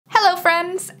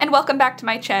friends, and welcome back to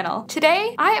my channel.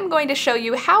 Today, I am going to show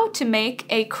you how to make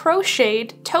a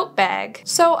crocheted tote bag.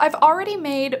 So I've already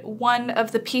made one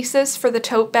of the pieces for the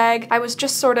tote bag. I was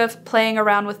just sort of playing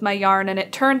around with my yarn and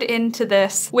it turned into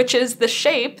this, which is the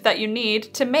shape that you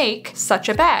need to make such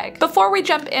a bag. Before we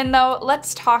jump in though,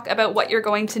 let's talk about what you're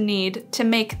going to need to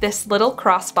make this little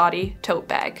crossbody tote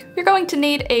bag. You're going to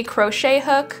need a crochet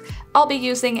hook. I'll be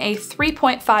using a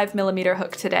 3.5mm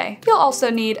hook today. You'll also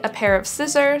need a pair of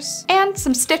scissors and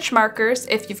some stitch markers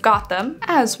if you've got them,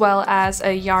 as well as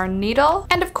a yarn needle.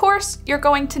 And of course, you're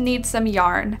going to need some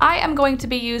yarn. I am going to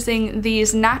be using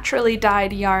these naturally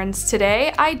dyed yarns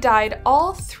today. I dyed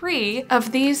all 3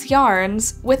 of these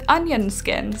yarns with onion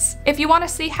skins. If you want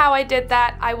to see how I did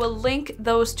that, I will link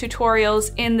those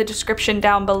tutorials in the description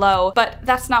down below, but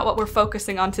that's not what we're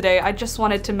focusing on today. I just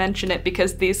wanted to mention it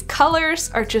because these colors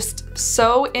are just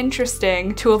so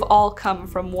interesting to have all come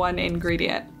from one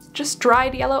ingredient. Just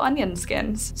dried yellow onion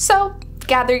skins. So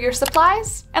gather your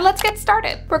supplies and let's get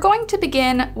started. We're going to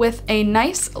begin with a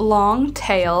nice long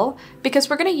tail because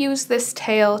we're going to use this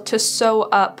tail to sew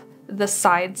up the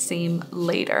side seam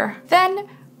later. Then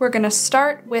we're going to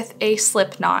start with a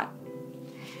slip knot.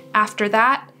 After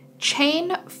that,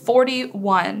 chain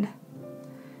 41.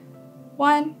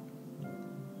 1,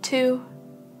 2,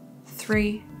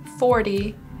 3,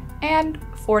 40. And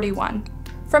 41.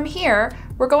 From here,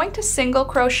 we're going to single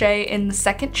crochet in the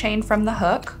second chain from the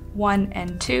hook, 1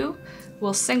 and 2.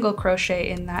 We'll single crochet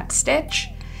in that stitch.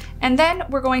 And then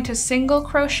we're going to single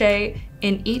crochet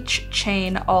in each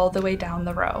chain all the way down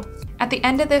the row. At the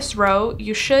end of this row,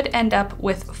 you should end up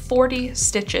with 40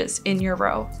 stitches in your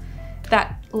row.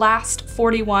 That last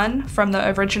 41 from the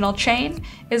original chain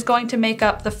is going to make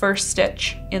up the first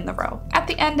stitch in the row. At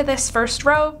the end of this first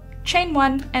row, chain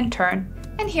 1 and turn.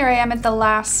 And here I am at the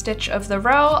last stitch of the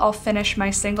row. I'll finish my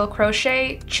single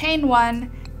crochet, chain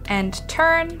 1, and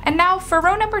turn. And now for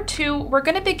row number 2, we're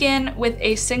going to begin with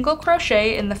a single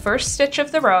crochet in the first stitch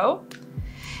of the row,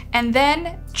 and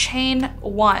then chain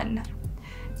 1.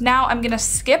 Now I'm going to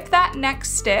skip that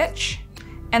next stitch,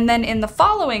 and then in the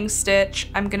following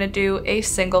stitch, I'm going to do a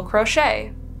single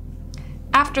crochet.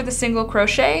 After the single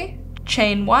crochet,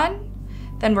 chain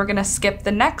 1, then we're going to skip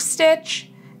the next stitch,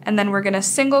 and then we're going to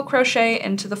single crochet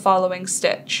into the following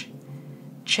stitch.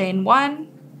 Chain 1,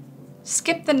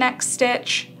 skip the next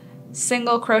stitch,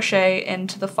 single crochet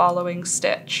into the following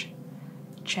stitch.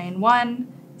 Chain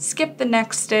 1, skip the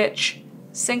next stitch,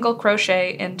 single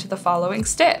crochet into the following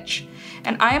stitch.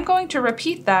 And I am going to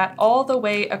repeat that all the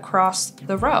way across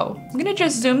the row. I'm going to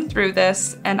just zoom through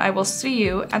this and I will see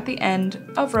you at the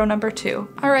end of row number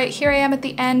 2. All right, here I am at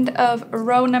the end of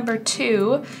row number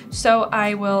 2. So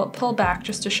I will pull back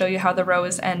just to show you how the row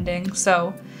is ending.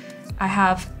 So I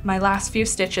have my last few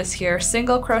stitches here,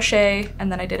 single crochet,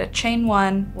 and then I did a chain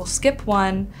 1, we'll skip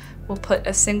 1, we'll put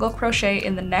a single crochet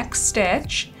in the next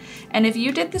stitch. And if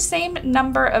you did the same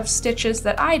number of stitches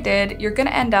that I did, you're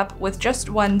gonna end up with just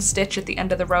 1 stitch at the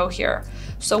end of the row here.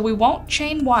 So we won't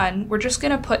chain 1, we're just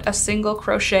gonna put a single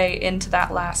crochet into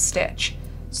that last stitch.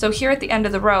 So here at the end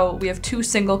of the row, we have 2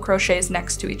 single crochets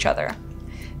next to each other.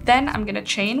 Then I'm gonna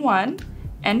chain 1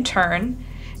 and turn,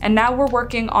 and now we're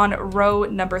working on row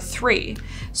number 3.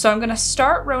 So I'm gonna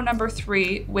start row number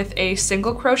 3 with a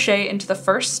single crochet into the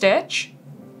first stitch,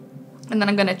 and then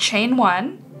I'm gonna chain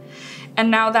 1. And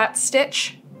now that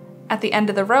stitch at the end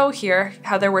of the row here,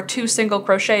 how there were 2 single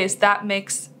crochets, that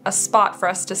makes a spot for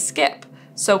us to skip.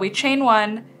 So we chain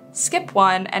 1, skip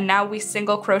 1, and now we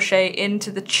single crochet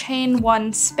into the chain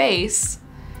 1 space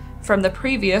from the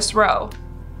previous row.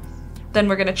 Then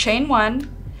we're gonna chain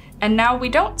 1, and now we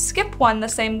don't skip 1 the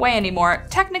same way anymore.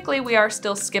 Technically we are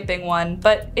still skipping 1,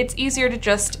 but it's easier to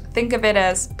just think of it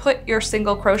as put your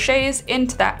single crochets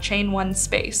into that chain 1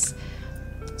 space.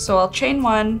 So I'll chain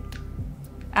 1,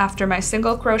 after my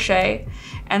single crochet,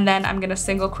 and then I'm gonna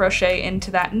single crochet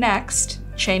into that next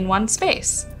chain 1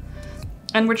 space.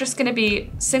 And we're just gonna be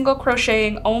single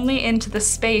crocheting only into the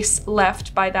space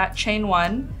left by that chain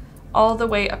 1 all the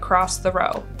way across the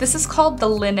row. This is called the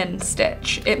linen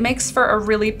stitch. It makes for a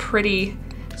really pretty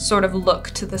sort of look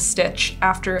to the stitch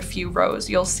after a few rows,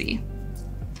 you'll see.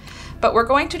 But we're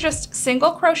going to just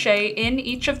single crochet in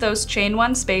each of those chain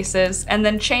 1 spaces and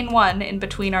then chain 1 in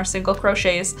between our single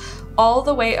crochets all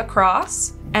the way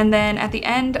across. And then at the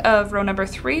end of row number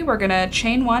 3, we're gonna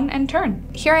chain 1 and turn.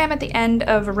 Here I am at the end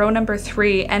of row number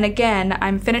 3, and again,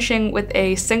 I'm finishing with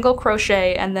a single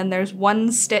crochet and then there's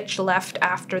 1 stitch left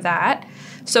after that.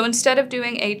 So instead of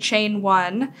doing a chain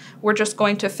 1, we're just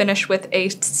going to finish with a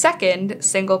second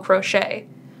single crochet.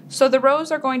 So the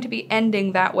rows are going to be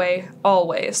ending that way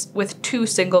always, with 2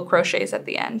 single crochets at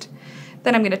the end.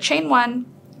 Then I'm going to chain 1,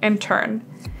 and turn.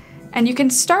 And you can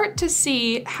start to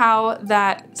see how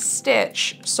that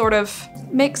stitch sort of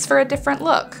makes for a different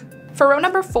look. For row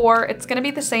number 4, it's gonna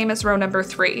be the same as row number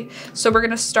 3. So we're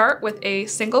gonna start with a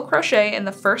single crochet in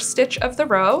the first stitch of the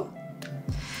row,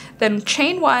 then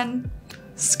chain 1,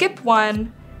 skip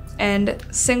 1, and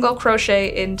single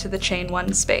crochet into the chain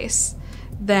 1 space.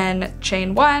 Then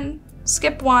chain 1,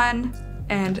 skip 1,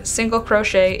 and single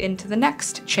crochet into the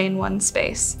next chain 1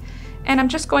 space. And I'm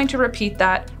just going to repeat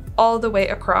that all the way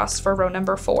across for row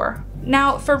number 4.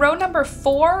 Now for row number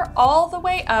 4 all the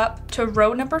way up to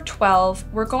row number 12,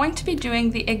 we're going to be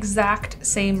doing the exact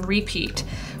same repeat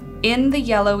in the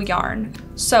yellow yarn.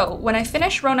 So when I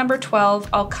finish row number 12,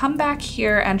 I'll come back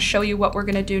here and show you what we're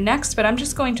gonna do next, but I'm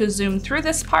just going to zoom through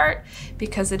this part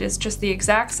because it is just the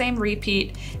exact same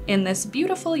repeat in this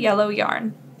beautiful yellow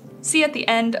yarn. See you at the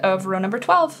end of row number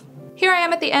 12. Here I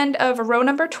am at the end of row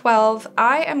number 12.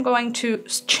 I am going to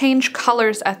change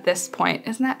colors at this point.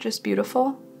 Isn't that just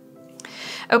beautiful?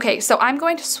 Okay, so I'm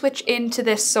going to switch into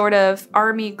this sort of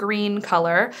army green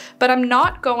color, but I'm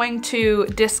not going to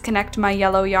disconnect my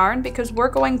yellow yarn because we're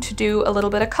going to do a little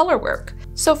bit of color work.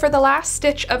 So for the last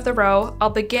stitch of the row, I'll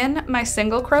begin my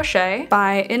single crochet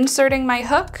by inserting my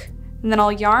hook, and then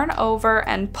I'll yarn over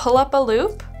and pull up a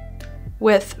loop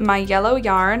with my yellow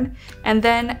yarn, and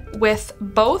then with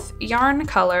both yarn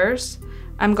colors,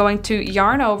 I'm going to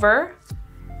yarn over,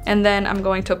 and then I'm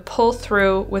going to pull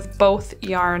through with both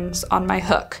yarns on my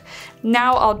hook.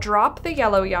 Now I'll drop the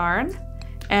yellow yarn,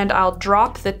 and I'll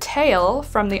drop the tail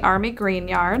from the army green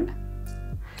yarn,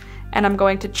 and I'm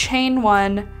going to chain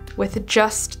 1 with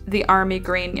just the army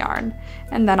green yarn,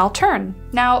 and then I'll turn.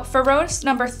 Now for rows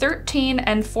number 13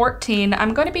 and 14,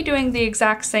 I'm going to be doing the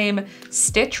exact same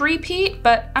stitch repeat,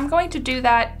 but I'm going to do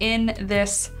that in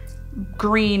this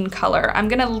green color. I'm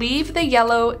gonna leave the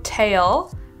yellow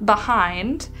tail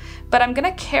behind, but I'm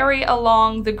gonna carry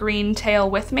along the green tail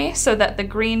with me so that the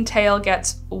green tail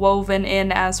gets woven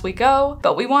in as we go,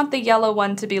 but we want the yellow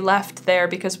one to be left there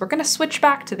because we're gonna switch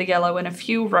back to the yellow in a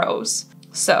few rows.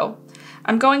 So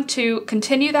I'm going to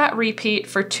continue that repeat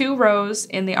for 2 rows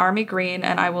in the army green,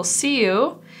 and I will see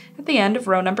you at the end of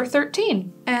row number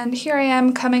 13. And here I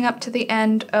am coming up to the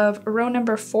end of row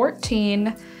number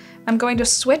 14. I'm going to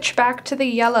switch back to the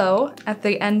yellow at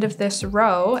the end of this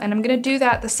row, and I'm gonna do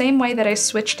that the same way that I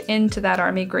switched into that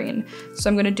army green. So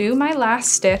I'm gonna do my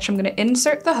last stitch, I'm gonna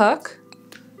insert the hook,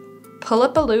 pull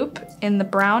up a loop in the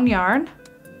brown yarn,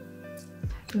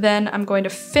 then I'm going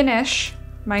to finish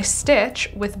my stitch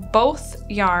with both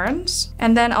yarns,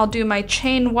 and then I'll do my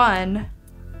chain 1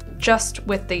 just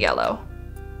with the yellow,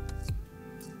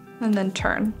 and then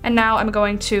turn. And now I'm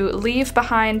going to leave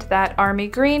behind that army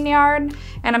green yarn,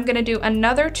 and I'm gonna do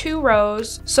another 2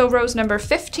 rows. So rows number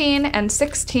 15 and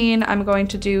 16 I'm going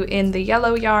to do in the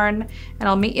yellow yarn, and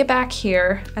I'll meet you back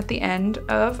here at the end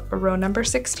of row number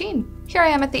 16. Here I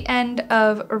am at the end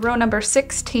of row number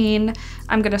 16.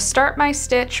 I'm gonna start my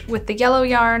stitch with the yellow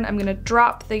yarn. I'm gonna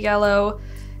drop the yellow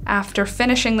after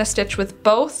finishing the stitch with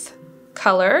both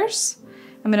colors.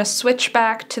 I'm gonna switch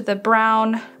back to the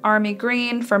brown army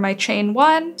green for my chain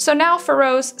 1. So now for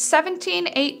rows 17,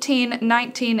 18,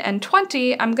 19, and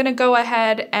 20, I'm gonna go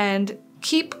ahead and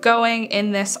keep going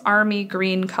in this army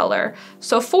green color.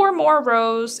 So 4 more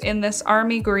rows in this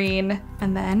army green,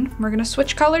 and then we're gonna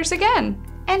switch colors again.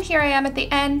 And here I am at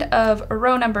the end of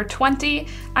row number 20.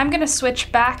 I'm gonna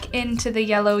switch back into the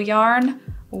yellow yarn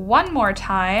one more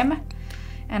time,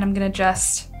 and I'm gonna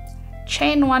just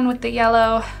chain 1 with the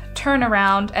yellow, turn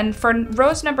around, and for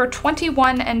rows number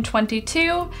 21 and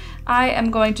 22, I am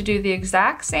going to do the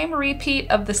exact same repeat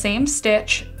of the same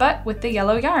stitch, but with the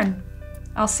yellow yarn.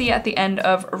 I'll see you at the end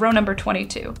of row number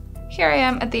 22. Here I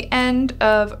am at the end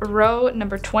of row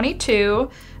number 22,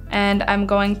 and I'm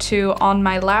going to, on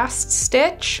my last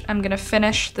stitch, I'm gonna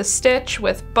finish the stitch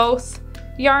with both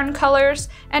yarn colors,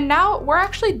 and now we're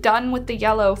actually done with the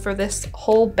yellow for this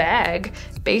whole bag,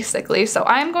 basically. So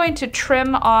I'm going to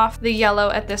trim off the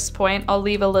yellow at this point. I'll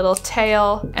leave a little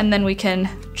tail, and then we can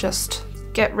just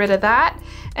get rid of that.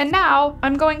 And now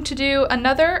I'm going to do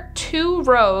another 2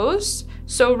 rows.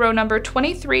 So row number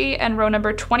 23 and row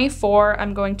number 24,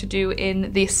 I'm going to do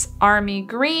in this army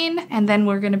green, and then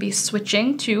we're gonna be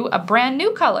switching to a brand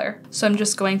new color. So I'm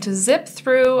just going to zip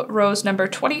through rows number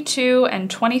 22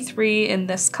 and 23 in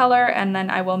this color, and then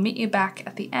I will meet you back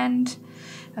at the end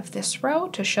of this row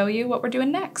to show you what we're doing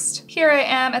next. Here I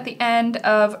am at the end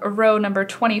of row number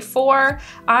 24.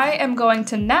 I am going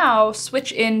to now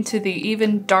switch into the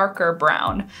even darker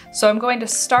brown. So I'm going to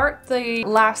start the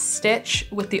last stitch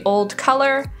with the old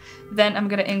color, Then I'm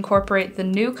gonna incorporate the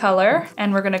new color,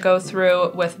 and we're gonna go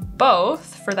through with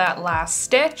both for that last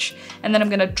stitch. And then I'm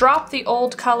gonna drop the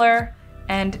old color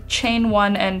and chain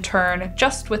 1 and turn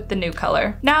just with the new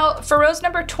color. Now for rows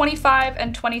number 25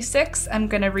 and 26, I'm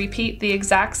gonna repeat the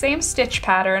exact same stitch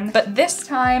pattern, but this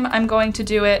time I'm going to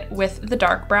do it with the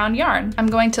dark brown yarn. I'm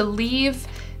going to leave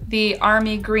the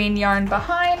army green yarn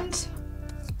behind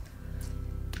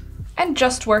and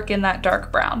just work in that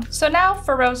dark brown. So now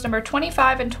for rows number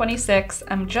 25 and 26,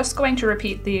 I'm just going to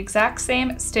repeat the exact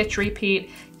same stitch repeat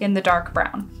in the dark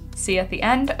brown. See you at the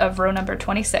end of row number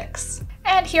 26.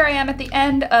 And here I am at the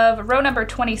end of row number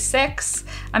 26.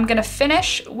 I'm gonna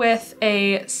finish with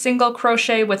a single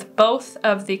crochet with both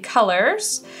of the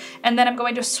colors, and then I'm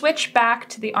going to switch back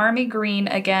to the army green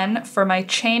again for my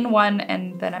chain 1,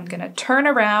 and then I'm gonna turn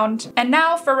around. And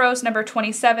now for rows number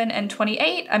 27 and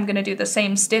 28, I'm gonna do the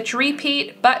same stitch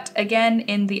repeat, but again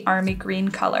in the army green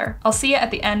color. I'll see you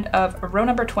at the end of row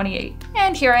number 28.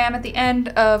 And here I am at the end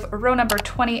of row number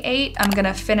 28. I'm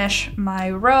gonna finish my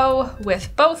row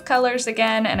with both colors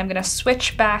again, and I'm gonna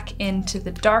switch back into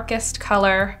the darkest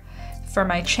color for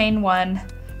my chain 1.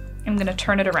 I'm gonna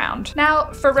turn it around.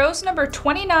 Now for rows number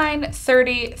 29,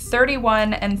 30,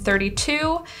 31, and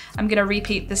 32, I'm gonna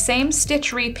repeat the same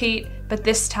stitch repeat, but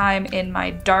this time in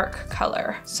my dark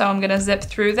color. So I'm gonna zip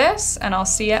through this, and I'll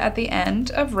see you at the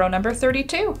end of row number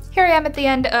 32. Here I am at the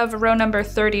end of row number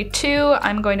 32.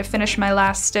 I'm going to finish my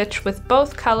last stitch with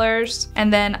both colors,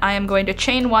 and then I am going to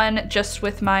chain 1 just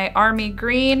with my army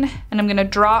green, and I'm gonna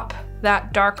drop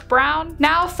that dark brown.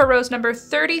 Now for rows number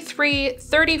 33,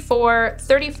 34,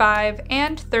 35,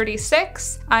 and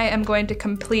 36, I am going to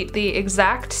complete the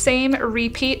exact same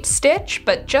repeat stitch,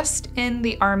 but just in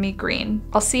the army green.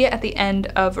 I'll see you at the end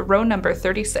of row number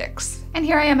 36. And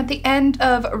here I am at the end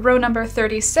of row number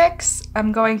 36.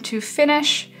 I'm going to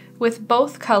finish with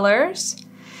both colors.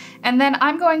 And then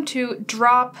I'm going to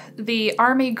drop the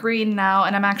army green now,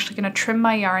 and I'm actually gonna trim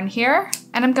my yarn here.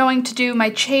 And I'm going to do my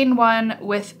chain 1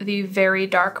 with the very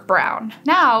dark brown.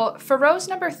 Now, for rows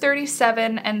number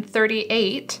 37 and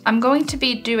 38, I'm going to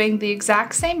be doing the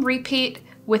exact same repeat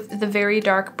with the very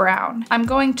dark brown. I'm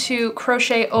going to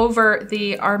crochet over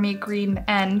the army green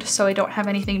end so I don't have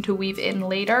anything to weave in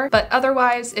later, but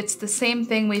otherwise it's the same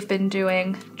thing we've been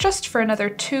doing just for another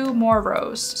 2 more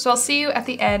rows. So I'll see you at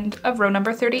the end of row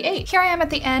number 38. Here I am at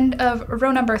the end of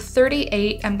row number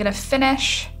 38. I'm gonna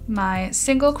finish my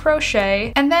single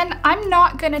crochet, and then I'm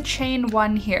not gonna chain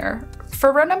 1 here.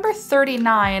 For row number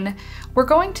 39, we're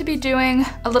going to be doing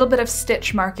a little bit of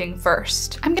stitch marking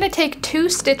first. I'm gonna take 2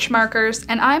 stitch markers,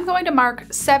 and I'm going to mark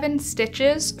 7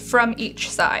 stitches from each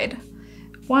side.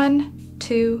 1,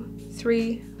 2,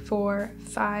 3, 4,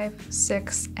 5,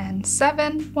 6, and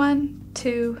 7. 1,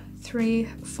 2, 3,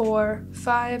 4,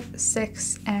 5,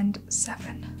 6, and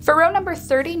 7. For row number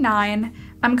 39,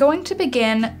 I'm going to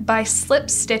begin by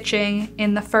slip stitching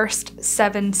in the first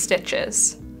 7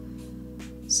 stitches.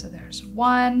 So there's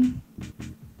 1,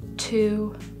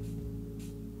 2,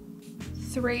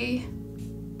 3,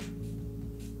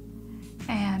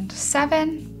 and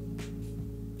 7.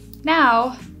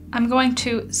 Now I'm going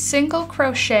to single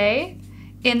crochet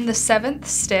in the 7th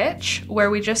stitch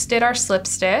where we just did our slip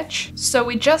stitch. So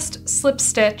we just slip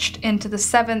stitched into the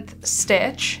 7th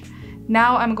stitch.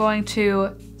 Now I'm going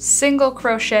to single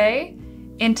crochet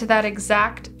into that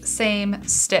exact same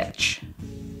stitch.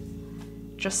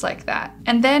 Just like that.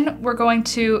 And then we're going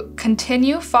to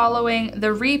continue following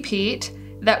the repeat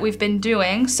that we've been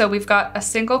doing. So we've got a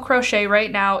single crochet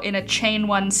right now in a chain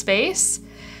 1 space.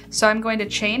 So I'm going to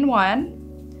chain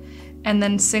 1 and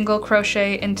then single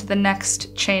crochet into the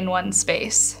next chain 1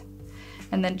 space.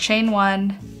 And then chain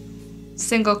 1,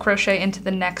 single crochet into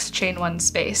the next chain 1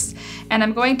 space. And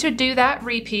I'm going to do that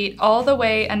repeat all the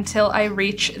way until I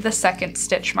reach the 2nd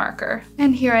stitch marker.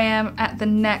 And here I am at the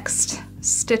next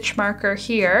stitch marker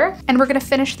here, and we're gonna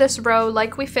finish this row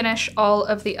like we finish all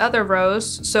of the other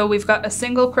rows. So we've got a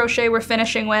single crochet we're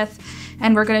finishing with,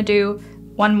 and we're gonna do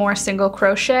 1 more single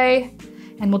crochet,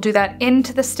 and we'll do that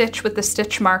into the stitch with the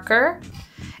stitch marker,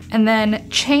 and then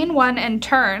chain 1 and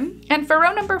turn. And for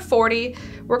row number 40,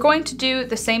 we're going to do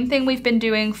the same thing we've been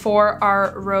doing for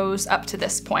our rows up to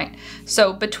this point.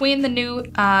 So between the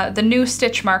new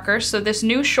stitch markers, so this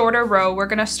new shorter row, we're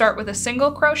gonna start with a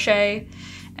single crochet,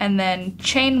 and then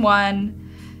chain 1,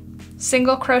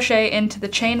 single crochet into the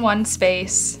chain 1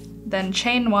 space, then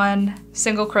chain 1,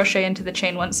 single crochet into the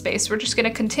chain 1 space. We're just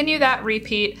gonna continue that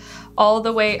repeat all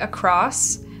the way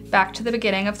across back to the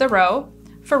beginning of the row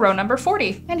for row number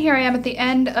 40. And here I am at the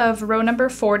end of row number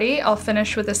 40. I'll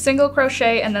finish with a single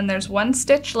crochet, and then there's 1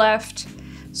 stitch left,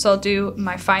 So I'll do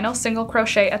my final single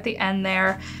crochet at the end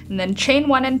there, and then chain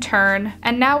 1 and turn.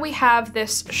 And now we have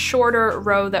this shorter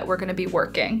row that we're gonna be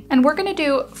working. And we're gonna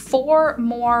do 4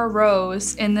 more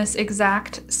rows in this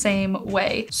exact same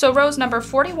way. So rows number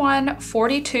 41,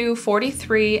 42,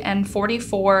 43, and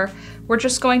 44, we're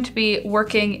just going to be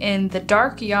working in the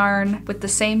dark yarn with the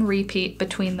same repeat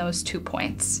between those 2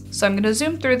 points. So I'm gonna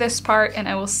zoom through this part and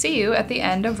I will see you at the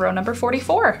end of row number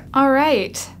 44. All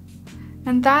right.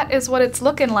 And that is what it's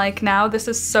looking like now. This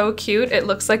is so cute. It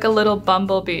looks like a little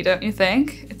bumblebee, don't you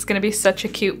think? It's gonna be such a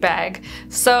cute bag.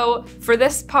 So for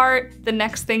this part, the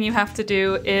next thing you have to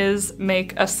do is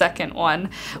make a second one.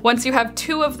 Once you have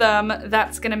 2 of them,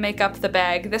 that's gonna make up the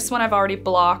bag. This one I've already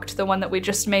blocked. The one that we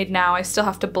just made now, I still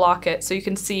have to block it so you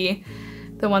can see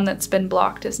the one that's been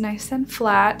blocked is nice and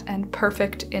flat and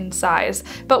perfect in size.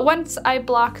 But once I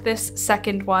block this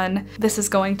second one, this is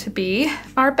going to be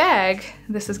our bag.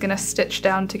 This is gonna stitch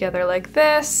down together like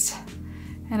this,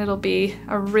 and it'll be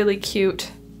a really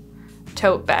cute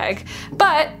tote bag.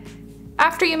 But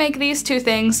after you make these 2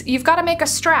 things, you've gotta make a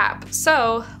strap.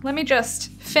 So let me just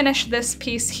finish this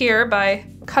piece here by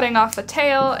cutting off a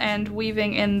tail and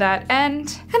weaving in that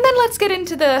end. And then let's get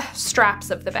into the straps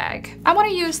of the bag. I want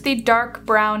to use the dark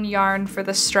brown yarn for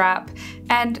the strap.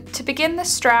 And to begin the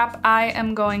strap, I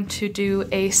am going to do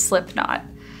a slip knot.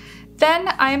 Then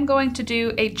I am going to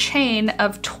do a chain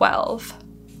of 12.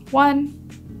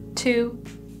 1, 2,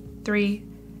 3,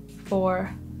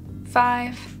 4,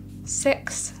 5,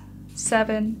 6,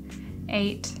 7,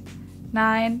 8,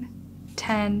 9,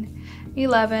 10,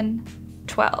 11,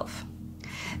 12.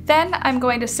 Then I'm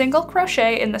going to single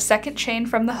crochet in the second chain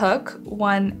from the hook,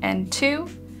 1 and 2,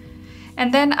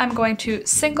 and then I'm going to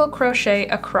single crochet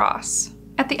across.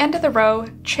 At the end of the row,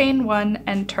 chain 1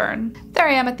 and turn. There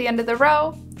I am at the end of the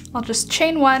row. I'll just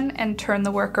chain 1 and turn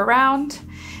the work around.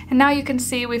 And now you can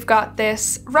see we've got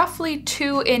this roughly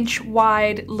 2-inch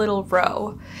wide little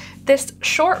row. This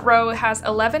short row has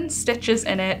 11 stitches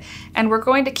in it, and we're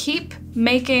going to keep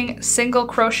making single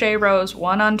crochet rows,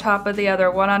 one on top of the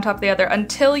other, one on top of the other,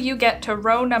 until you get to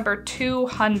row number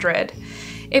 200.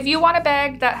 If you want a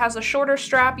bag that has a shorter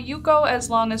strap, you go as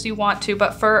long as you want to,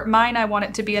 but for mine, I want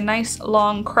it to be a nice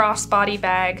long crossbody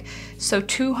bag. So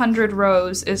 200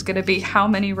 rows is gonna be how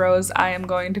many rows I am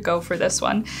going to go for this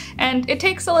one. And it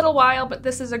takes a little while, but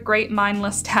this is a great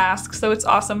mindless task, so it's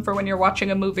awesome for when you're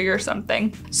watching a movie or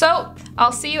something. So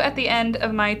I'll see you at the end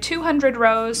of my 200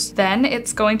 rows. Then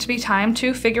it's going to be time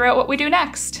to figure out what we do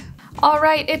next. All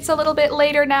right, it's a little bit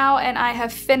later now and I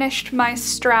have finished my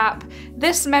strap.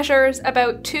 This measures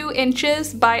about 2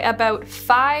 inches by about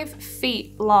 5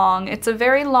 feet long. It's a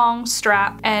very long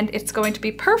strap and it's going to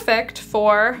be perfect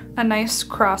for a nice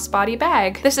crossbody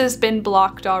bag. This has been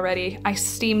blocked already. I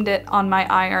steamed it on my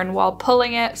iron while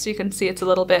pulling it, so you can see it's a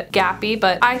little bit gappy,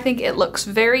 but I think it looks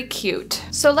very cute.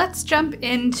 So let's jump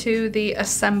into the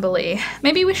assembly.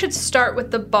 Maybe we should start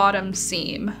with the bottom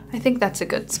seam. I think that's a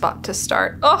good spot to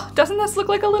start. Oh, doesn't this look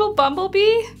like a little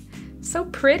bumblebee? So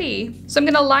pretty. So I'm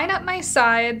gonna line up my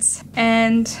sides,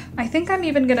 and I think I'm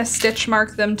even gonna stitch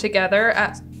mark them together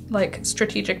at like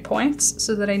strategic points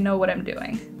so that I know what I'm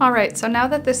doing. All right, so now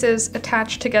that this is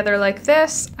attached together like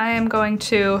this, I am going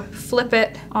to flip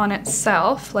it on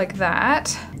itself like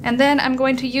that. And then I'm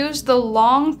going to use the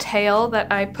long tail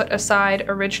that I put aside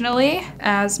originally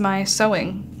as my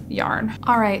sewing yarn.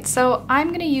 All right, so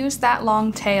I'm gonna use that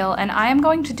long tail and I am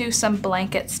going to do some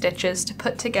blanket stitches to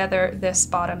put together this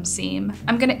bottom seam.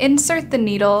 I'm gonna insert the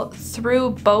needle through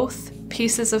both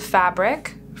pieces of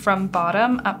fabric from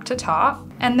bottom up to top,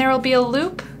 and there will be a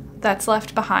loop that's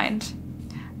left behind.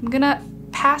 I'm gonna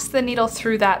pass the needle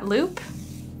through that loop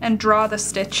and draw the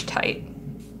stitch tight.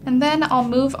 And then I'll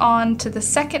move on to the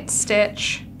second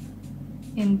stitch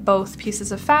in both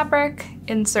pieces of fabric,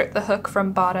 insert the hook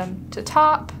from bottom to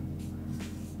top,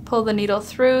 pull the needle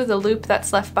through the loop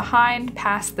that's left behind,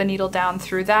 pass the needle down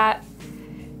through that,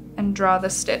 and draw the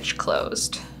stitch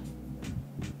closed.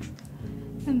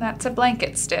 And that's a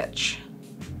blanket stitch.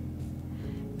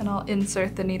 And I'll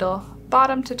insert the needle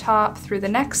bottom to top through the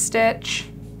next stitch,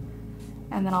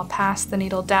 and then I'll pass the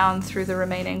needle down through the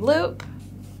remaining loop,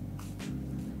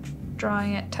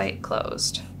 drawing it tight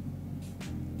closed.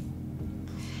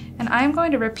 And I'm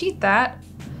going to repeat that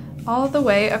all the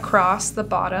way across the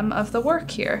bottom of the work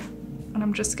here. And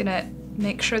I'm just gonna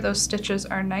make sure those stitches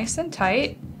are nice and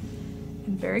tight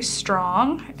and very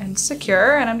strong and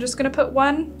secure. And I'm just gonna put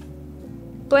one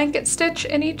blanket stitch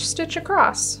in each stitch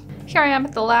across. Here I am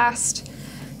at the last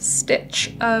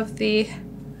stitch of the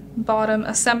bottom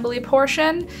assembly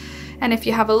portion. And if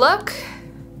you have a look,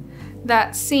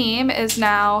 that seam is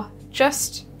now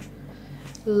just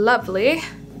lovely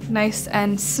nice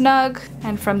and snug.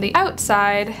 And from the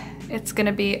outside, it's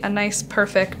gonna be a nice,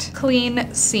 perfect,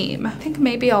 clean seam. I think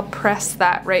maybe I'll press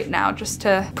that right now just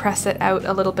to press it out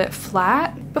a little bit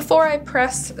flat. Before I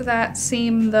press that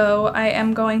seam though, I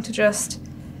am going to just,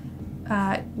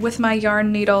 with my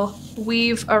yarn needle,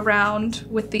 weave around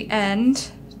with the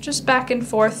end, just back and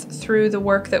forth through the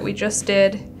work that we just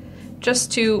did,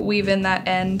 just to weave in that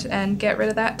end and get rid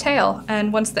of that tail.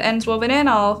 And once the end's woven in,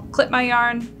 I'll clip my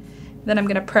yarn, then I'm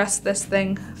gonna press this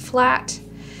thing flat,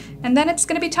 and then it's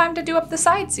gonna be time to do up the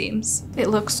side seams. It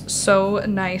looks so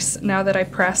nice now that I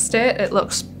pressed it. It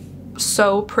looks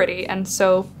so pretty and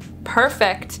so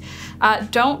perfect.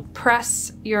 Don't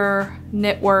press your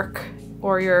knit work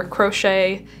or your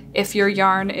crochet if your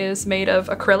yarn is made of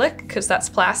acrylic, because that's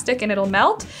plastic and it'll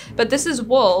melt. But this is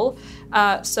wool,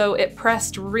 so it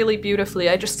pressed really beautifully.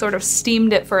 I just sort of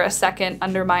steamed it for a second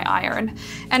under my iron.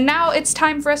 And now it's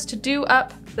time for us to do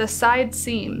up the side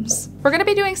seams. We're gonna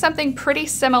be doing something pretty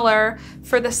similar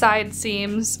for the side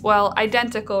seams, well,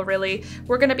 identical really.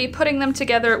 We're gonna be putting them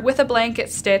together with a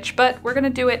blanket stitch, but we're gonna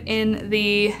do it in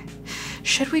the,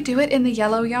 should we do it in the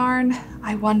yellow yarn?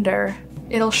 I wonder.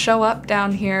 It'll show up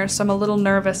down here, so I'm a little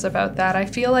nervous about that. I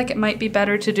feel like it might be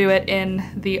better to do it in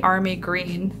the army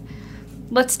green.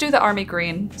 Let's do the army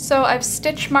green. So I've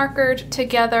stitch markered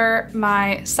together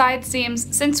my side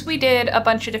seams. Since we did a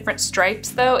bunch of different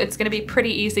stripes though, it's gonna be pretty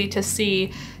easy to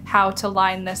see how to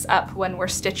line this up when we're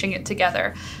stitching it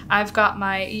together. I've got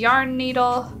my yarn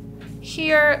needle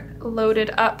here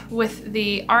loaded up with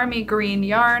the army green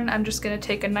yarn. I'm just gonna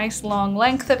take a nice long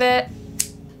length of it,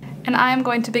 and I'm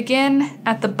going to begin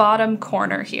at the bottom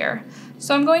corner here.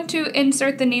 So I'm going to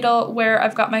insert the needle where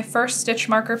I've got my first stitch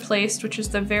marker placed, which is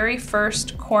the very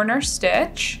first corner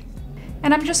stitch.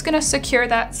 And I'm just gonna secure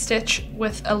that stitch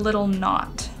with a little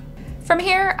knot. From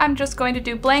here, I'm just going to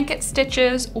do blanket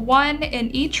stitches, one in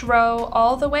each row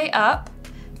all the way up.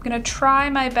 I'm gonna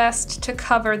try my best to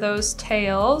cover those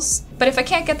tails, but if I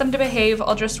can't get them to behave,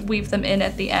 I'll just weave them in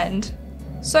at the end.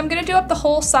 So I'm gonna do up the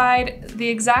whole side the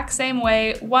exact same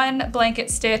way, one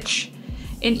blanket stitch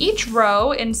in each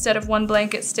row instead of one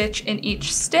blanket stitch in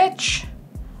each stitch,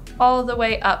 all the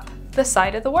way up the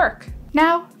side of the work.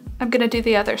 Now I'm gonna do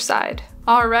the other side.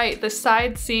 All right, the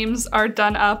side seams are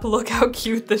done up. Look how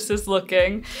cute this is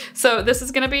looking. So this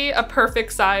is gonna be a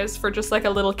perfect size for just like a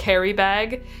little carry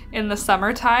bag in the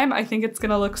summertime. I think it's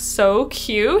gonna look so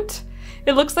cute.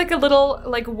 It looks like a little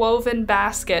like woven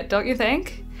basket, don't you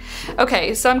think?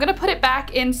 Okay, so I'm gonna put it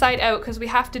back inside out because we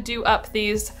have to do up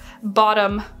these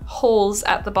bottom holes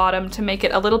at the bottom to make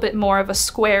it a little bit more of a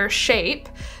square shape.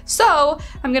 So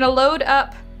I'm gonna load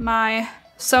up my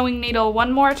sewing needle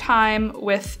one more time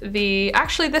with the,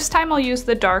 actually this time I'll use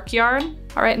the dark yarn.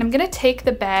 All right, and I'm gonna take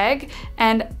the bag,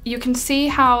 and you can see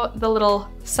how the little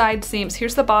side seams,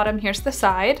 here's the bottom, here's the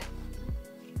side.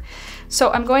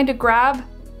 So I'm going to grab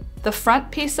the front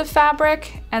piece of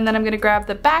fabric, and then I'm gonna grab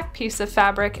the back piece of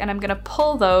fabric, and I'm gonna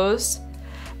pull those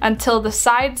until the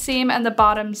side seam and the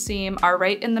bottom seam are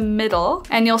right in the middle.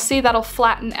 And you'll see that'll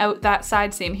flatten out that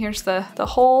side seam. Here's the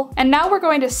hole. And now we're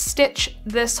going to stitch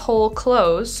this hole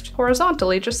closed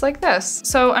horizontally, just like this.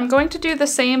 So I'm going to do the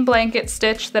same blanket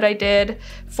stitch that I did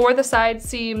for the side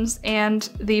seams and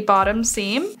the bottom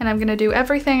seam. And I'm gonna do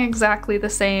everything exactly the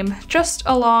same, just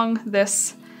along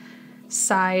this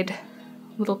side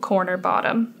little corner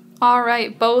bottom. All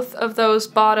right, both of those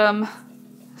bottom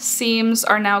seams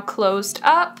are now closed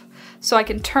up, so I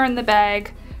can turn the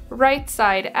bag right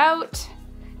side out,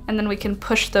 and then we can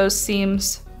push those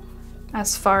seams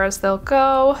as far as they'll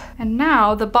go. And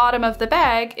now the bottom of the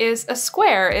bag is a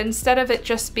square. Instead of it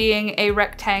just being a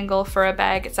rectangle for a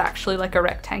bag, it's actually like a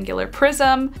rectangular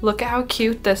prism. Look at how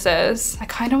cute this is. I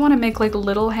kind of want to make like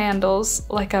little handles,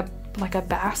 like a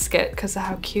basket, because of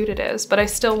how cute it is, but I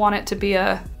still want it to be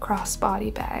a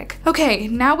crossbody bag. Okay,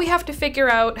 now we have to figure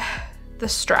out the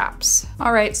straps.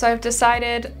 All right, so I've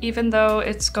decided, even though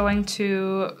it's going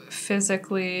to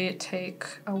physically take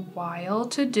a while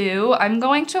to do, I'm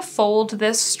going to fold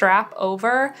this strap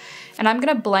over, and I'm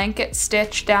gonna blanket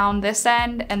stitch down this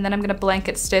end, and then I'm gonna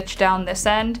blanket stitch down this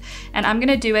end, and I'm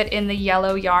gonna do it in the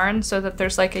yellow yarn so that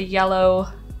there's like a yellow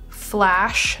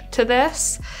flash to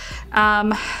this.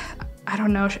 I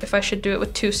don't know if I should do it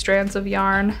with 2 strands of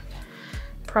yarn.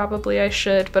 Probably I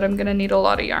should, but I'm gonna need a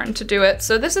lot of yarn to do it.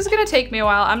 So this is gonna take me a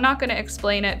while. I'm not gonna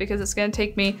explain it because it's gonna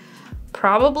take me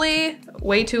probably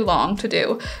way too long to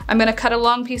do. I'm gonna cut a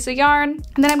long piece of yarn,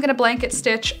 and then I'm gonna blanket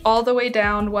stitch all the way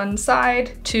down one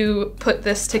side to put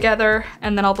this together,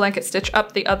 and then I'll blanket stitch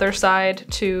up the other side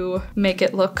to make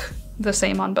it look the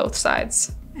same on both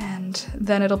sides. And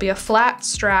then it'll be a flat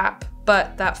strap,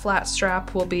 but that flat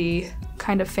strap will be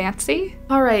kind of fancy.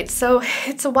 All right, so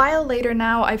it's a while later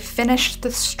now. I've finished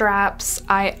the straps.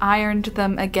 I ironed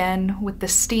them again with the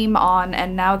steam on,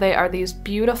 and now they are these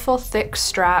beautiful thick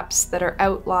straps that are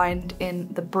outlined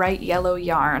in the bright yellow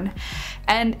yarn.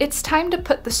 And it's time to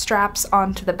put the straps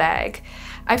onto the bag.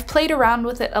 I've played around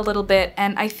with it a little bit,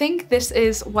 and I think this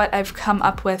is what I've come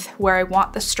up with where I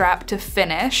want the strap to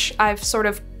finish. I've sort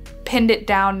of pinned it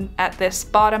down at this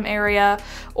bottom area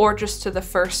or just to the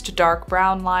first dark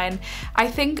brown line. I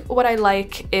think what I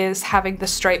like is having the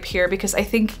stripe here because I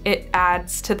think it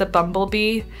adds to the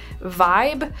bumblebee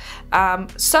vibe.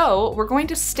 So we're going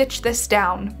to stitch this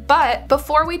down, but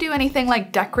before we do anything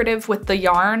like decorative with the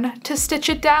yarn to stitch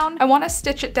it down, I want to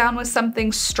stitch it down with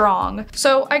something strong.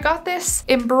 So I got this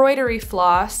embroidery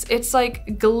floss. It's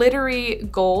like glittery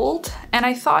gold, and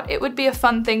I thought it would be a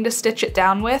fun thing to stitch it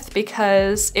down with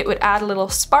because it would add a little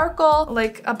sparkle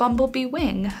like a bumblebee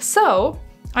wing. So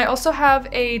I also have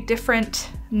a different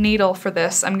needle for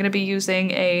this. I'm going to be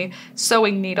using a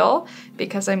sewing needle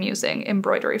because I'm using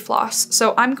embroidery floss.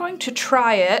 So I'm going to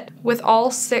try it with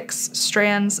all 6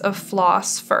 strands of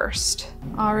floss first.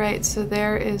 All right, so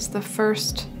there is the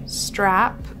first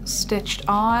strap stitched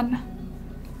on.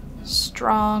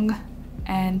 Strong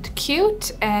and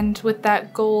cute, and with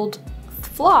that gold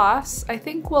floss, I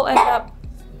think we'll end up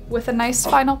with a nice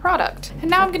final product.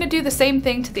 And now I'm gonna do the same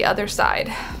thing to the other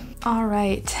side. All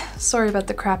right, sorry about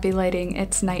the crappy lighting,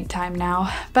 it's nighttime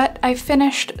now, but I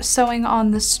finished sewing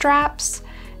on the straps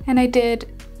and I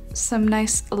did some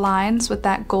nice lines with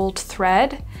that gold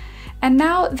thread. And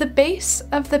now the base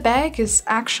of the bag is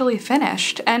actually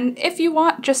finished. And if you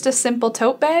want just a simple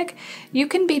tote bag, you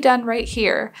can be done right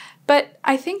here. But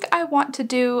I think I want to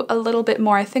do a little bit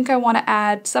more. I think I want to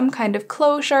add some kind of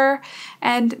closure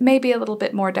and maybe a little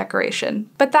bit more decoration.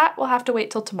 But that will have to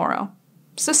wait till tomorrow.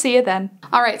 So see you then.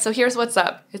 All right, so here's what's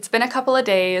up. It's been a couple of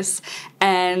days,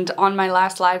 and on my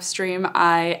last live stream,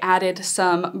 I added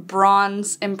some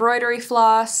bronze embroidery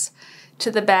floss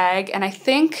to the bag, and I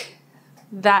think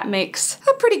that makes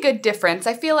a pretty good difference.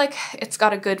 I feel like it's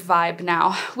got a good vibe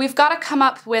now. We've got to come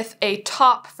up with a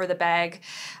top for the bag.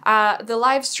 The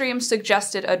live stream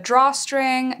suggested a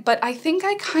drawstring, but I think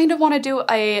I kind of want to do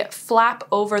a flap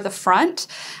over the front.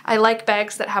 I like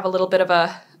bags that have a little bit of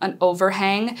an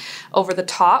overhang over the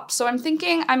top. So I'm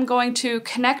thinking I'm going to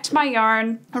connect my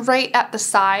yarn right at the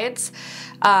sides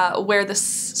where the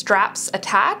straps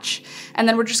attach, and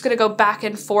then we're just gonna go back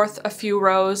and forth a few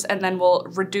rows, and then we'll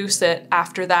reduce it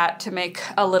after that to make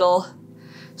a little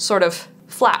sort of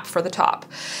flap for the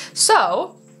top.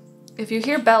 So if you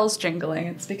hear bells jingling,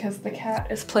 it's because the cat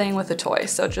is playing with a toy,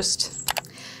 so just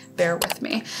bear with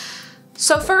me.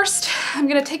 So first, I'm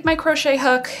gonna take my crochet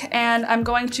hook and I'm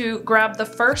going to grab the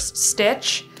first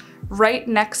stitch right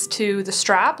next to the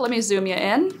strap. Let me zoom you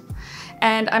in.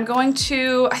 And I'm going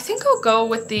to, I think I'll go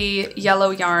with the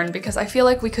yellow yarn because I feel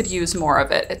like we could use more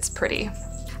of it. It's pretty.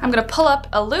 I'm gonna pull up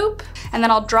a loop and then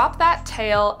I'll drop that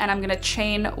tail and I'm gonna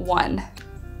chain 1.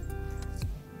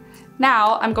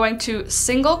 Now I'm going to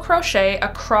single crochet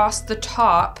across the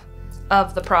top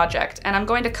of the project, and I'm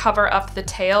going to cover up the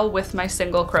tail with my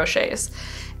single crochets.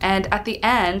 And at the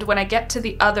end, when I get to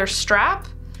the other strap,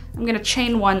 I'm gonna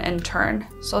chain 1 and turn.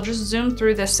 So I'll just zoom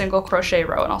through this single crochet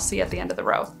row and I'll see you at the end of the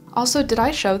row. Also, did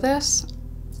I show this?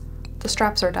 The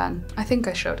straps are done. I think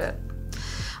I showed it.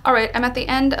 All right, I'm at the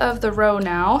end of the row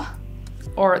now,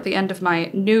 or at the end of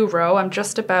my new row. I'm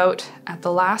just about at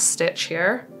the last stitch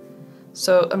here.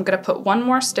 So I'm gonna put 1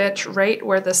 more stitch right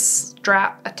where the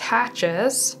strap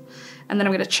attaches, and then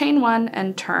I'm gonna chain 1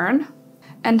 and turn.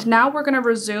 And now we're gonna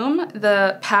resume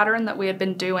the pattern that we had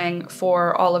been doing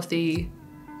for all of the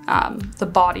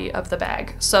body of the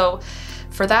bag. So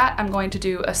for that, I'm going to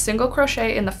do a single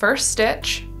crochet in the first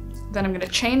stitch, then I'm gonna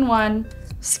chain 1,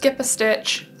 skip a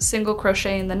stitch, single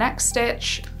crochet in the next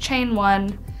stitch, chain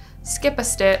 1, skip a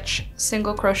stitch,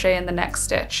 single crochet in the next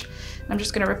stitch. And I'm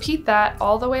just gonna repeat that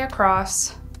all the way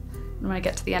across. And when I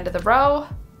get to the end of the row,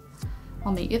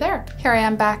 I'll meet you there. Here I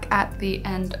am back at the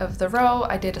end of the row.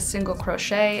 I did a single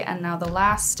crochet, and now the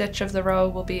last stitch of the row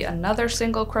will be another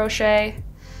single crochet.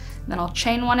 Then I'll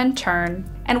chain 1 and turn.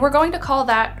 And we're going to call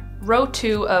that row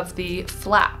 2 of the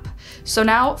flap. So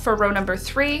now for row number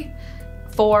 3,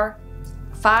 4,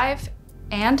 5,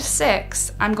 and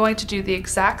 6, I'm going to do the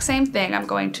exact same thing. I'm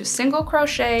going to single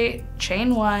crochet,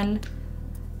 chain 1,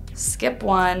 skip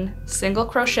 1, single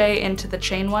crochet into the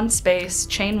chain 1 space,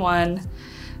 chain 1,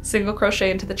 single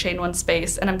crochet into the chain 1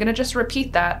 space, and I'm gonna just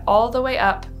repeat that all the way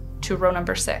up to row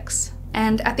number 6.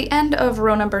 And at the end of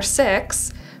row number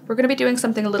 6, we're gonna be doing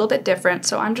something a little bit different,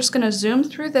 so I'm just gonna zoom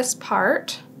through this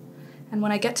part, And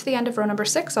when I get to the end of row number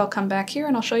 6, I'll come back here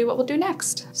and I'll show you what we'll do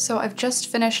next. So I've just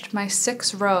finished my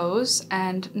 6 rows,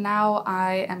 and now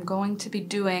I am going to be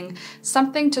doing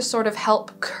something to sort of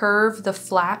help curve the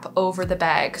flap over the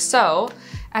bag. So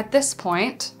at this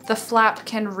point, the flap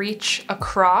can reach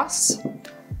across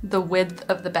the width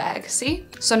of the bag, see?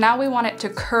 So now we want it to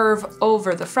curve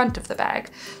over the front of the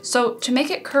bag. So to make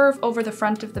it curve over the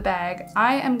front of the bag,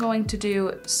 I am going to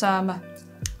do some,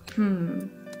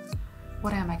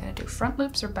 what am I gonna do? Front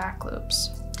loops or back loops?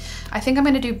 I think I'm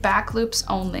gonna do back loops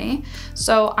only.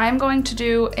 So I'm going to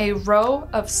do a row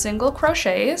of single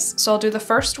crochets. So I'll do the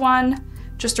first one,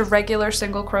 just a regular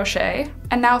single crochet.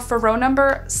 And now for row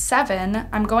number 7,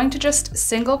 I'm going to just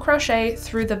single crochet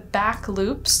through the back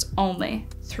loops only.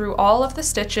 Through all of the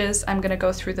stitches, I'm gonna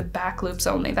go through the back loops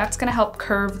only. That's gonna help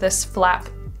curve this flap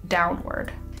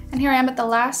downward. And here I am at the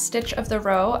last stitch of the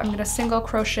row. I'm gonna single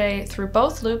crochet through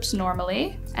both loops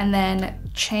normally, and then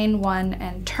chain 1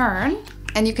 and turn.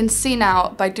 And you can see now,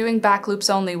 by doing back loops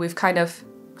only, we've kind of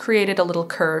created a little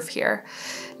curve here.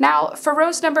 Now for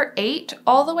rows number 8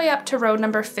 all the way up to row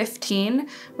number 15,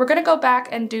 we're gonna go back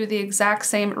and do the exact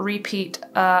same repeat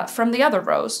from the other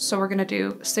rows. So we're gonna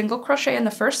do single crochet in the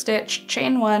first stitch,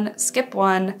 chain 1, skip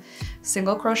 1,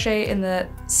 single crochet in the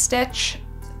stitch,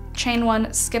 chain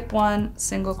 1, skip 1,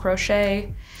 single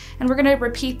crochet, and we're gonna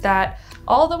repeat that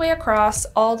all the way across,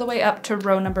 all the way up to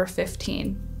row number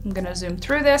 15. I'm gonna zoom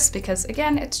through this because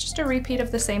again, it's just a repeat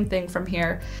of the same thing from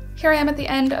here. Here I am at the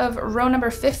end of row number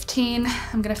 15.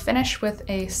 I'm gonna finish with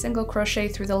a single crochet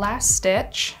through the last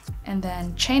stitch and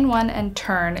then chain 1 and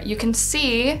turn. You can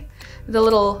see the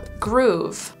little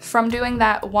groove from doing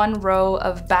that one row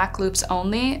of back loops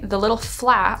only. The little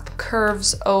flap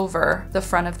curves over the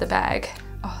front of the bag.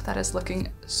 Oh, that is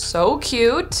looking so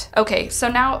cute. Okay, so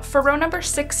now for row number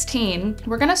 16,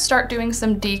 we're gonna start doing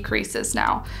some decreases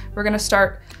now. We're gonna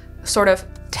start sort of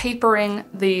tapering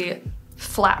the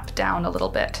flap down a little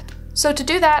bit. So to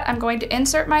do that, I'm going to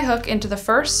insert my hook into the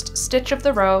first stitch of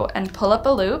the row and pull up a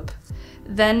loop,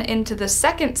 then into the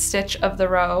second stitch of the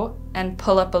row and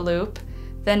pull up a loop,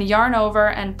 then yarn over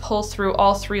and pull through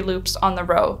all 3 loops on the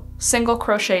row, single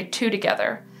crochet 2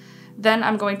 together. Then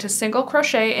I'm going to single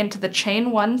crochet into the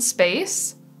chain 1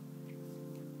 space,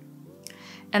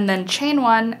 and then chain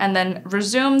 1, and then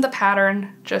resume the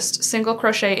pattern, just single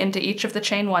crochet into each of the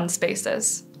chain 1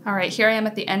 spaces. All right, here I am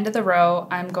at the end of the row.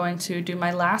 I'm going to do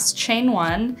my last chain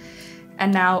 1,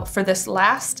 and now for this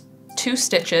last 2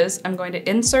 stitches, I'm going to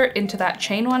insert into that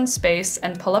chain 1 space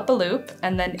and pull up a loop,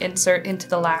 and then insert into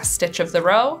the last stitch of the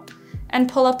row and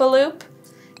pull up a loop,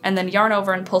 and then yarn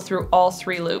over and pull through all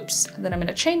 3 loops. Then I'm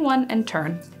gonna chain 1 and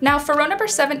turn. Now for row number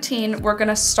 17, we're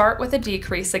gonna start with a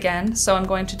decrease again. So I'm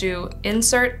going to do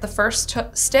insert the first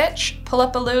stitch, pull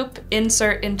up a loop,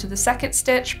 insert into the second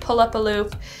stitch, pull up a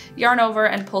loop, yarn over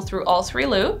and pull through all 3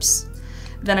 loops.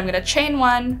 Then I'm gonna chain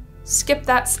 1, skip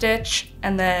that stitch,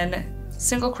 and then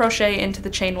single crochet into the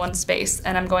chain 1 space,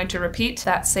 and I'm going to repeat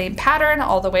that same pattern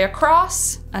all the way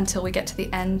across until we get to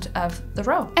the end of the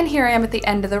row. And here I am at the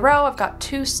end of the row. I've got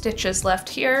 2 stitches left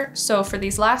here. So for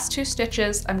these last 2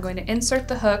 stitches, I'm going to insert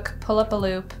the hook, pull up a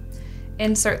loop,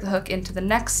 insert the hook into the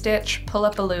next stitch, pull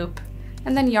up a loop,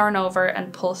 and then yarn over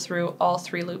and pull through all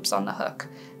 3 loops on the hook.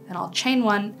 Then I'll chain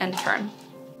 1 and turn.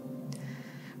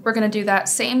 We're gonna do that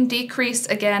same decrease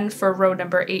again for row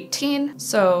number 18.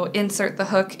 So insert the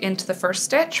hook into the first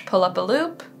stitch, pull up a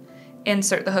loop,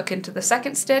 insert the hook into the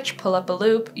second stitch, pull up a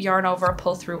loop, yarn over,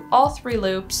 pull through all 3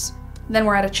 loops. Then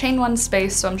we're at a chain 1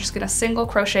 space, so I'm just gonna single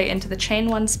crochet into the chain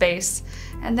 1 space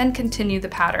and then continue the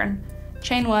pattern.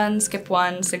 Chain 1, skip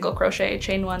 1, single crochet,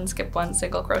 chain 1, skip 1,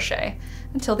 single crochet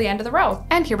until the end of the row.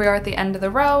 And here we are at the end of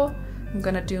the row. I'm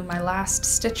gonna do my last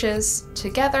stitches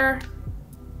together,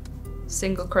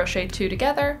 single crochet 2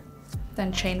 together,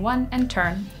 then chain 1 and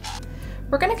turn.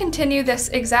 We're gonna continue this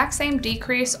exact same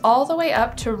decrease all the way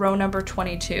up to row number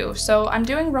 22. So I'm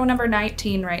doing row number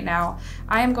 19 right now.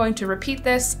 I am going to repeat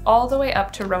this all the way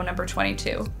up to row number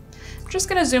 22. I'm just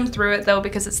gonna zoom through it though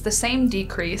because it's the same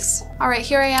decrease. All right,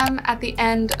 here I am at the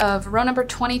end of row number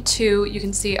 22. You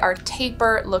can see our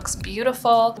taper looks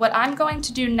beautiful. What I'm going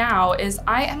to do now is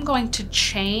I am going to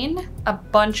chain a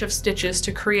bunch of stitches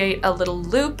to create a little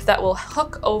loop that will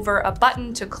hook over a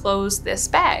button to close this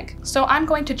bag. So I'm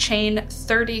going to chain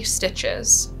 30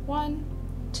 stitches. 1,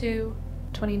 2,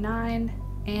 29,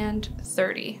 and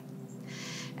 30.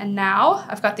 And now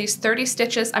I've got these 30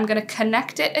 stitches. I'm gonna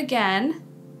connect it again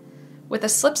with a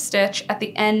slip stitch at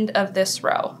the end of this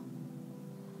row.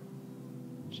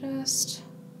 Just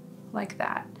like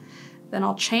that. Then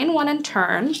I'll chain 1 and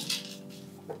turn.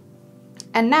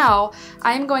 And now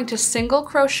I'm going to single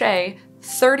crochet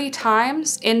 30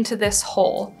 times into this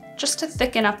hole, just to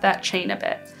thicken up that chain a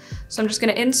bit. So I'm just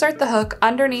gonna insert the hook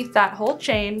underneath that whole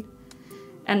chain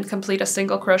and complete a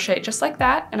single crochet just like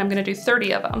that, and I'm gonna do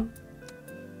 30 of them.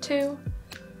 2,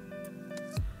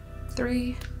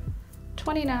 3,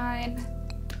 29,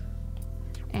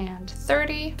 and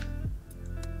 30.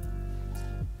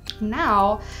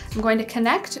 Now I'm going to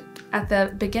connect at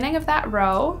the beginning of that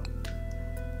row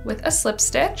with a slip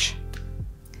stitch.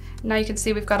 Now you can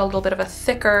see we've got a little bit of a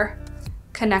thicker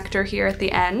connector here at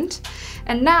the end.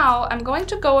 And now I'm going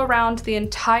to go around the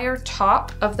entire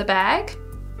top of the bag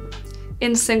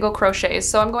in single crochets.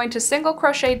 So I'm going to single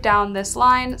crochet down this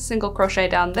line, single crochet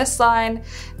down this line,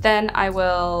 then I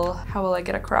will, how will I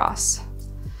get across?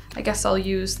 I guess I'll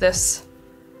use this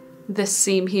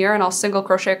seam here, and I'll single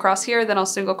crochet across here, then I'll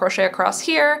single crochet across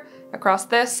here, across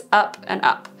this, up and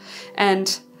up.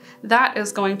 And that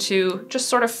is going to just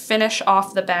sort of finish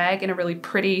off the bag in a really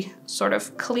pretty, sort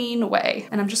of clean way.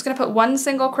 And I'm just gonna put one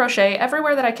single crochet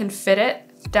everywhere that I can fit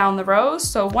it down the rows.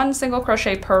 So one single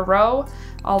crochet per row,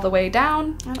 all the way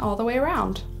down and all the way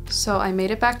around. So I made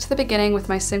it back to the beginning with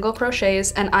my single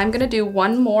crochets, and I'm gonna do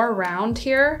one more round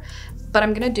here, but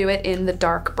I'm gonna do it in the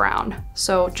dark brown.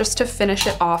 So just to finish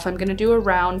it off, I'm gonna do a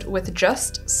round with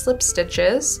just slip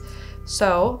stitches.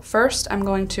 So first I'm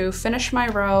going to finish my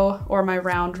row, or my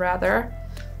round rather,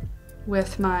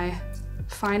 with my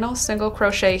final single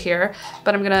crochet here,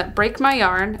 but I'm gonna break my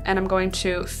yarn and I'm going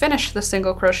to finish the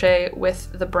single crochet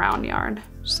with the brown yarn.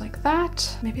 Just like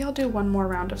that. Maybe I'll do one more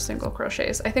round of single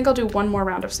crochets. I think I'll do one more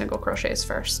round of single crochets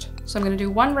first. So I'm gonna do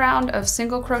one round of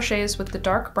single crochets with the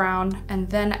dark brown, and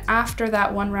then after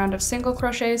that one round of single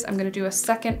crochets, I'm gonna do a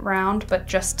second round, but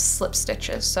just slip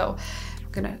stitches. So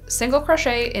I'm gonna single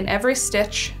crochet in every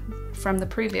stitch from the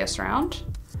previous round,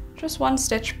 just one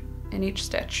stitch in each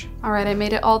stitch. All right, I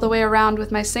made it all the way around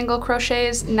with my single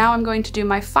crochets. Now I'm going to do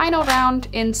my final round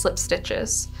in slip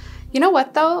stitches. You know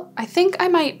what though? I think I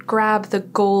might grab the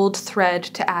gold thread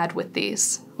to add with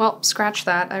these. Well, scratch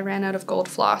that, I ran out of gold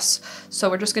floss. So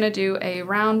we're just gonna do a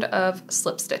round of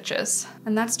slip stitches.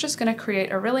 And that's just gonna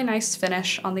create a really nice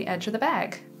finish on the edge of the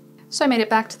bag. So I made it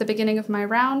back to the beginning of my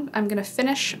round. I'm gonna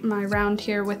finish my round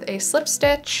here with a slip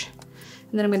stitch,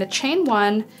 and then I'm gonna chain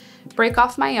one, break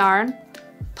off my yarn,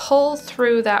 pull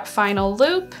through that final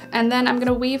loop, and then I'm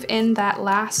gonna weave in that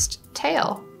last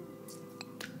tail.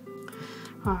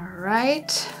 All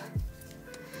right,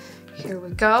 here we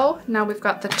go. Now we've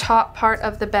got the top part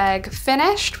of the bag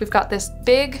finished. We've got this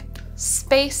big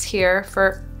space here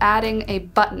for adding a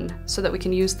button so that we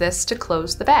can use this to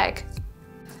close the bag.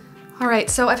 All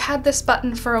right, so I've had this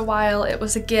button for a while. It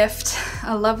was a gift,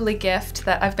 a lovely gift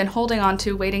that I've been holding on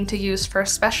to, waiting to use for a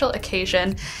special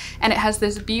occasion. And it has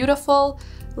this beautiful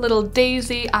little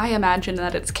daisy. I imagine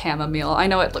that it's chamomile. I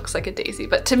know it looks like a daisy,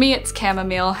 but to me it's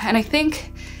chamomile. And I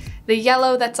think the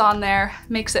yellow that's on there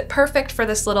makes it perfect for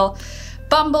this little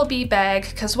bumblebee bag,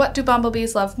 because what do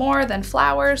bumblebees love more than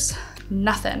flowers?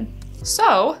 Nothing.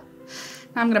 So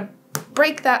now I'm gonna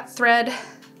break that thread,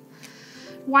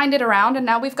 wind it around, and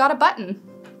now we've got a button.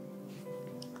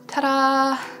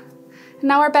 Ta-da!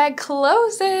 Now our bag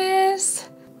closes.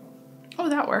 Oh,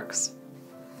 that works.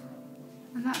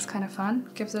 And that's kind of fun.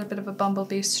 Gives it a bit of a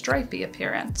bumblebee stripey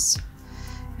appearance.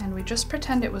 And we just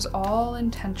pretend it was all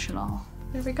intentional.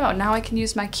 There we go. Now I can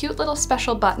use my cute little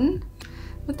special button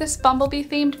with this bumblebee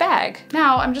themed bag.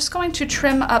 Now I'm just going to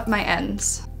trim up my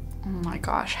ends. Oh my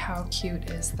gosh, how cute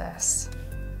is this?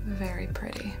 Very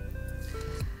pretty.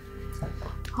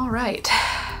 All right,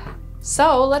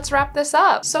 so let's wrap this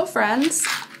up. So friends,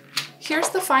 here's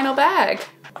the final bag.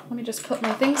 Let me just put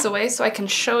my things away so I can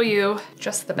show you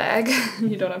just the bag.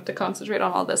 You don't have to concentrate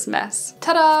on all this mess.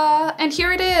 Ta-da! And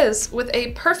here it is with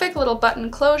a perfect little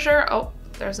button closure. Oh,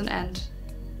 there's an end.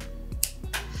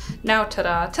 Now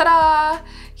ta-da, ta-da!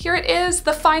 Here it is,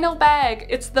 the final bag.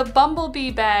 It's the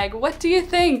bumblebee bag. What do you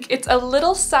think? It's a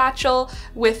little satchel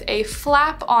with a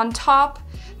flap on top.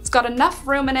 It's got enough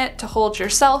room in it to hold your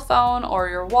cell phone or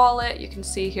your wallet. You can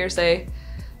see here's an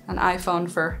iPhone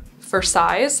for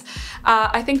size.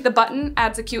 I think the button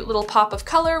adds a cute little pop of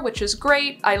color, which is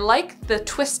great. I like the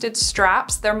twisted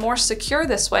straps. They're more secure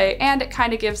this way, and it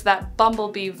kind of gives that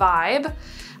bumblebee vibe.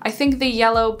 I think the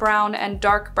yellow, brown, and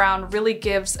dark brown really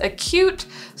gives a cute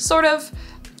sort of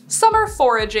summer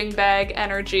foraging bag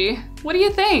energy. What do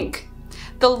you think?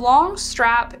 The long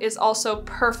strap is also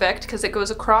perfect because it goes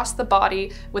across the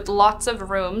body with lots of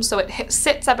room, so it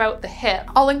sits about the hip.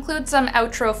 I'll include some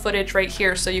outro footage right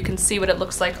here so you can see what it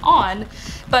looks like on,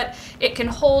 but it can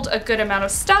hold a good amount of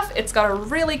stuff. It's got a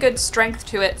really good strength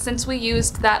to it. Since we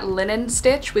used that linen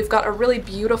stitch, we've got a really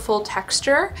beautiful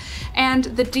texture, and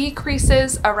the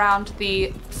decreases around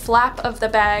the flap of the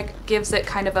bag gives it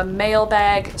kind of a mail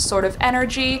bag sort of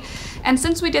energy. And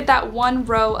since we did that one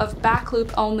row of back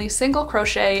loop only single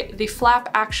crochet, the flap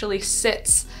actually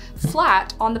sits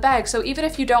flat on the bag. So even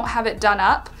if you don't have it done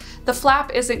up, the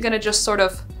flap isn't gonna just sort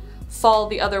of fall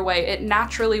the other way. It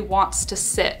naturally wants to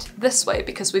sit this way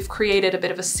because we've created a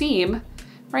bit of a seam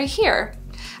right here.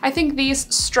 I think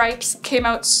these stripes came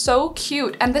out so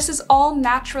cute, and this is all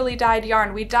naturally dyed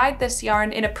yarn. We dyed this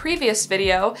yarn in a previous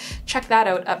video, check that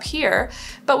out up here,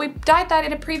 but we dyed that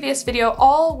in a previous video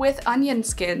all with onion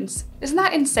skins. Isn't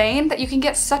that insane that you can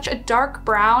get such a dark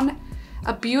brown,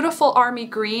 a beautiful army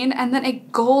green, and then a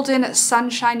golden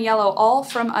sunshine yellow all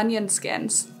from onion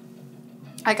skins?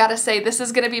 I gotta say, this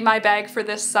is gonna be my bag for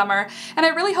this summer, and I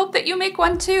really hope that you make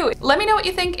one too. Let me know what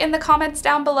you think in the comments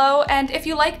down below, and if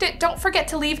you liked it, don't forget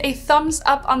to leave a thumbs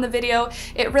up on the video.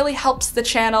 It really helps the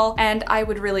channel, and I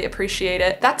would really appreciate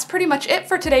it. That's pretty much it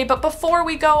for today, but before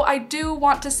we go, I do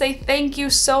want to say thank you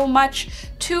so much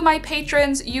to my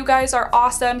patrons. You guys are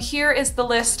awesome. Here is the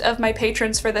list of my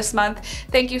patrons for this month.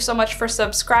 Thank you so much for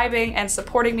subscribing and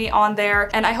supporting me on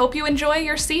there, and I hope you enjoy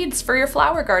your seeds for your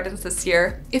flower gardens this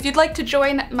year. If you'd like to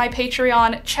join my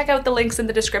Patreon, check out the links in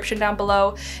the description down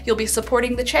below. You'll be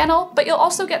supporting the channel, but you'll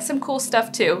also get some cool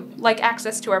stuff too, like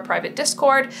access to our private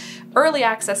Discord, early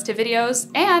access to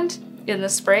videos, and in the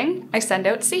spring, I send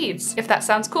out seeds. If that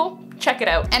sounds cool, check it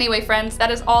out. Anyway, friends,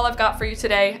 that is all I've got for you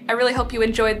today. I really hope you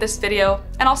enjoyed this video,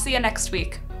 and I'll see you next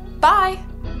week. Bye!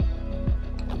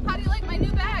 How do you like my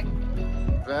new bag?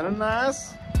 Very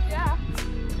nice. Yeah.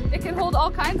 It can hold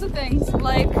all kinds of things,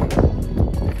 like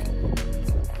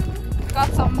I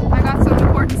got some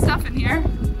important stuff in here.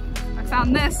 I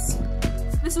found this.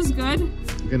 This is good.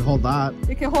 You can hold that.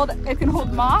 It can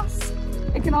hold moss.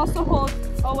 It can also hold,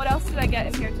 oh, what else did I get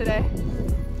in here today?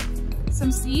 Some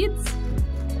seeds.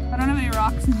 I don't have any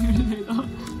rocks in here today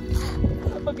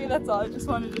though. Okay, that's all. I just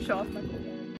wanted to show off my